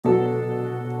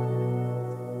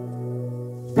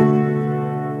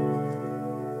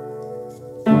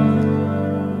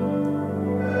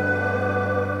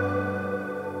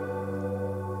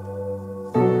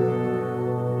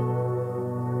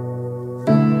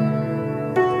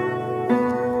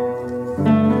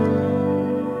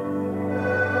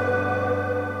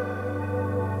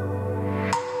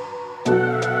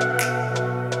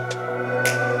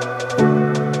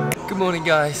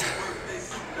guys,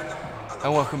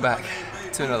 and welcome back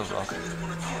to another vlog.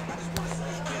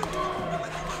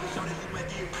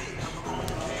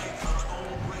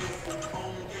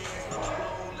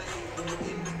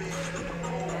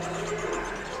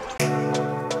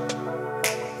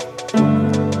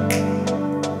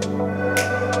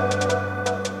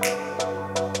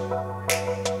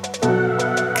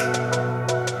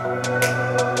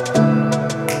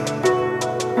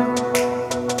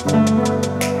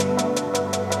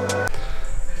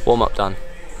 Warm up done.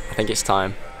 I think it's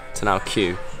time to now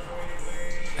cue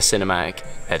a cinematic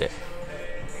edit.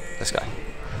 Let's go.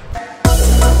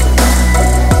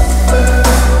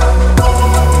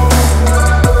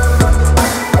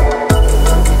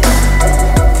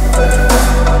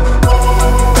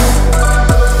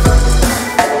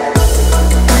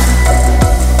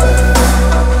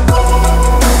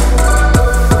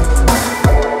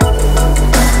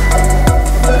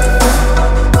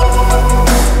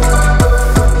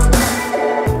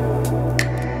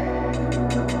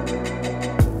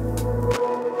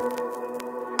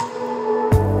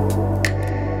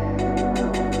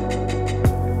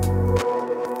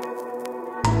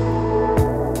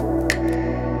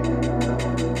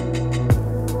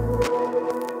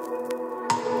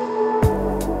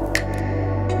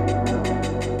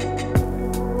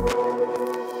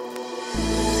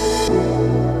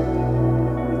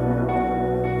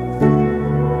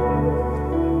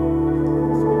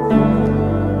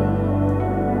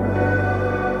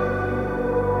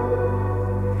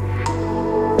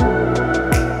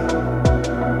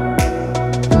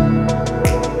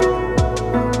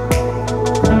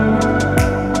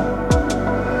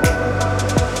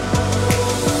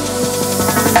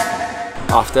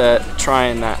 After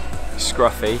trying that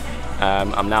scruffy,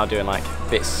 I'm now doing like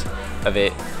bits of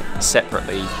it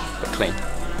separately but clean.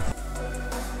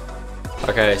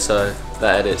 Okay, so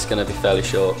that edit's gonna be fairly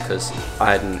short because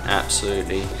I had an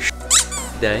absolutely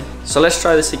day. So let's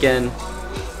try this again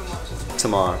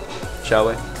tomorrow, shall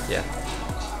we? Yeah.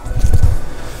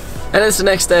 And it's the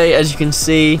next day, as you can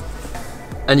see,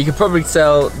 and you can probably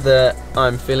tell that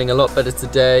I'm feeling a lot better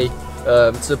today.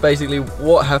 So basically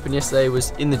what happened yesterday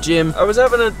was in the gym. I was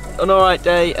having an alright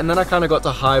day, and then I kind of got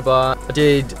to high bar. I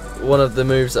did one of the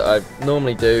moves that I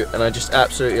normally do, and I just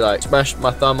absolutely like smashed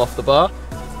my thumb off the bar,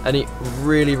 and it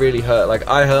really hurt. Like,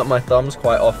 I hurt my thumbs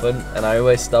quite often and I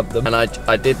always stub them, and I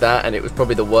did that, and it was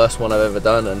probably the worst one I've ever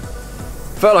done, and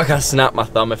felt like I snapped my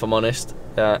thumb, if I'm honest.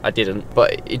 I didn't,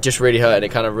 but it just really hurt, and it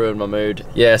kind of ruined my mood.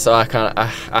 Yeah, so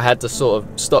I had to sort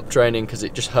of stop training because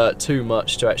it just hurt too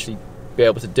much to actually be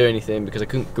able to do anything, because I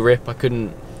couldn't grip, I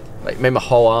couldn't, like, made my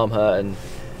whole arm hurt. And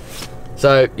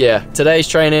so yeah, today's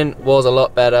training was a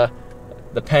lot better.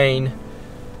 The pain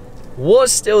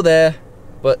was still there,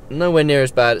 but nowhere near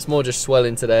as bad. It's more just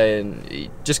swelling today and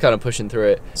just kind of pushing through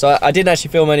it. So I didn't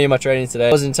actually film any of my training today.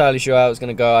 I wasn't entirely sure how it was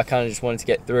going to go. I kind of just wanted to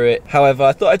get through it. However,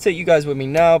 I thought I'd take you guys with me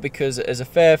now, because there's a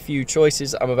fair few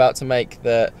choices I'm about to make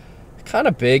that are kind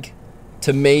of big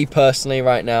to me personally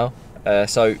right now.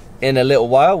 So in a little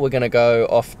while, we're going to go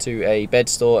off to a bed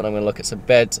store, and I'm going to look at some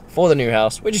beds for the new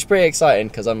house, which is pretty exciting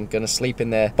because I'm going to sleep in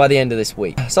there by the end of this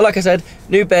week. So like I said,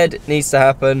 new bed needs to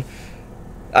happen.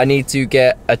 I need to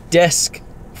get a desk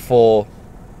for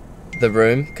the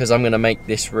room, because I'm going to make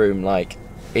this room like,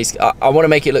 I want to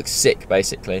make it look sick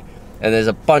basically. And there's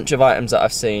a bunch of items that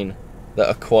I've seen that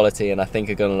are quality and I think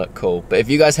are going to look cool. But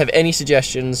if you guys have any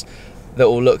suggestions that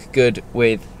will look good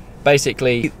with,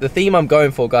 basically, the theme I'm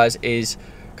going for, guys, is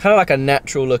kind of like a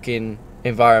natural looking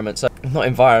environment. So not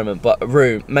environment, but a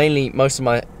room. Mainly most of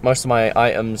my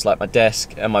items, like my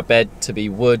desk and my bed, to be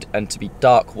wood, and to be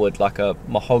dark wood, like a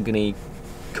mahogany,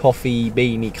 coffee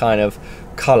beanie kind of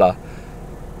color.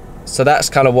 So that's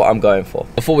kind of what I'm going for.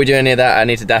 Before we do any of that, I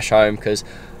need to dash home because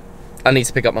I need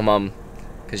to pick up my mum,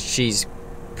 because she's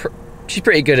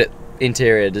pretty good at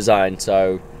interior design.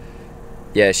 So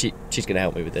yeah, she's gonna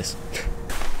help me with this.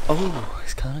 Oh,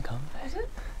 it's kind of comfy. Is it?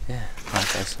 Yeah.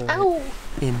 Okay, so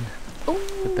in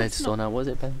the bed store now. Was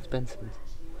it Spencer's?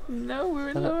 No, we're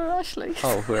in Laura Ashley.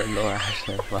 Oh, we're in Laura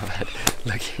Ashley. My bad.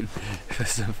 Looking for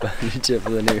some furniture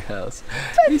for the new house.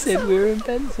 You said we were in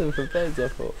Benson for beds. I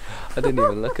thought. I didn't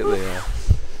even look at the.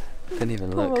 Didn't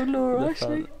even look. Oh, Laura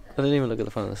Ashley. I didn't even look at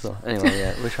the front of the store. Anyway,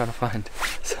 yeah, we're trying to find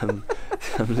some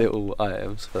little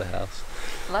items for the house.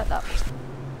 I like that.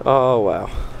 Oh wow.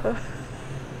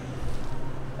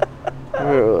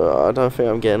 I don't think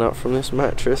I'm getting up from this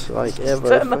mattress like ever.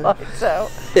 Turn the lights out.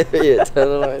 Yeah, turn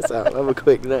the lights out. Have a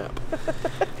quick nap.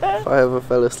 If I ever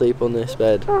fell asleep on this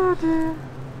bed, oh dear,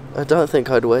 I don't think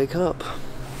I'd wake up.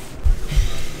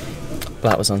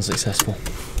 That was unsuccessful.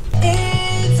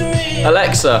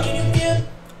 Alexa,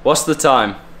 What's the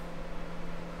time?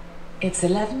 It's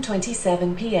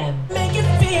 11:27 p.m.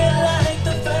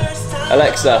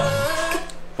 Alexa,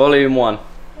 volume 1.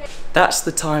 That's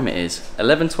the time it is,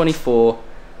 11:24,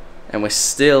 and we're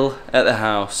still at the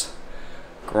house,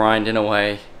 grinding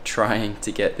away, trying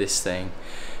to get this thing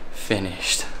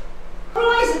finished.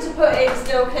 Horizon to put in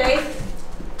still, Keith.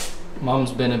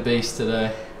 Mum's been a beast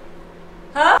today.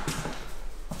 Huh?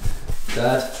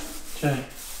 Dad,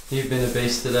 you've been a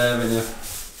beast today, haven't you?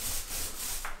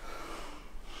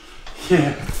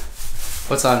 Yeah.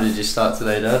 What time did you start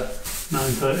today, Dad?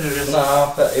 9:30, I guess.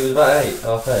 No, it was about 8,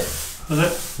 half 8. Was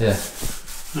it?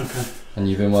 Yeah. Okay. And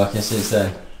you've been working since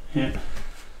then? Yeah.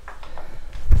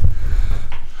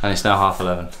 And it's now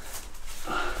 11:30.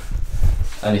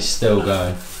 And he's still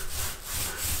going.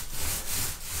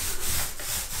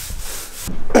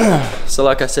 So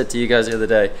like I said to you guys the other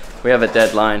day, we have a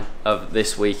deadline of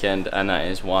this weekend, and that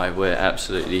is why we're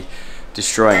absolutely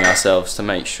destroying ourselves to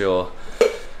make sure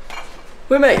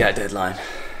we make that deadline.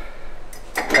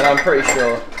 And I'm pretty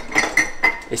sure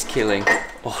it's killing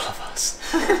all of us.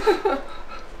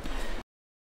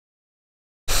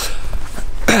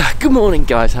 Good morning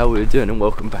guys, how are we doing, and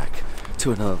welcome back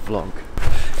to another vlog.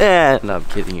 And no, I'm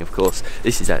kidding, of course.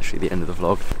 This is actually the end of the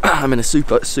vlog. I'm in a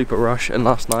super rush, and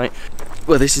last night,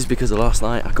 well, this is because of last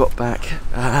night. I got back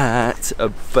at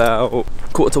about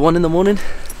 1:15 in the morning,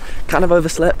 kind of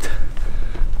overslept.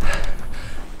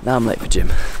 Now I'm late for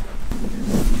gym.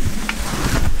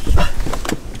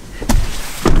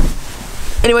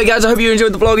 Anyway guys, I hope you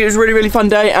enjoyed the vlog. It was a really fun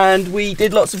day, and we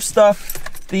did lots of stuff.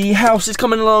 The house is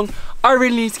coming along. I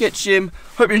really need to get to gym.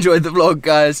 Hope you enjoyed the vlog,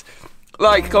 guys.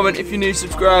 Like, comment if you're new,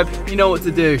 subscribe. You know what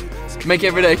to do. Make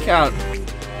every day count.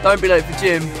 Don't be late for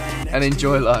gym, and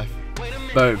enjoy life.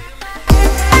 Boom.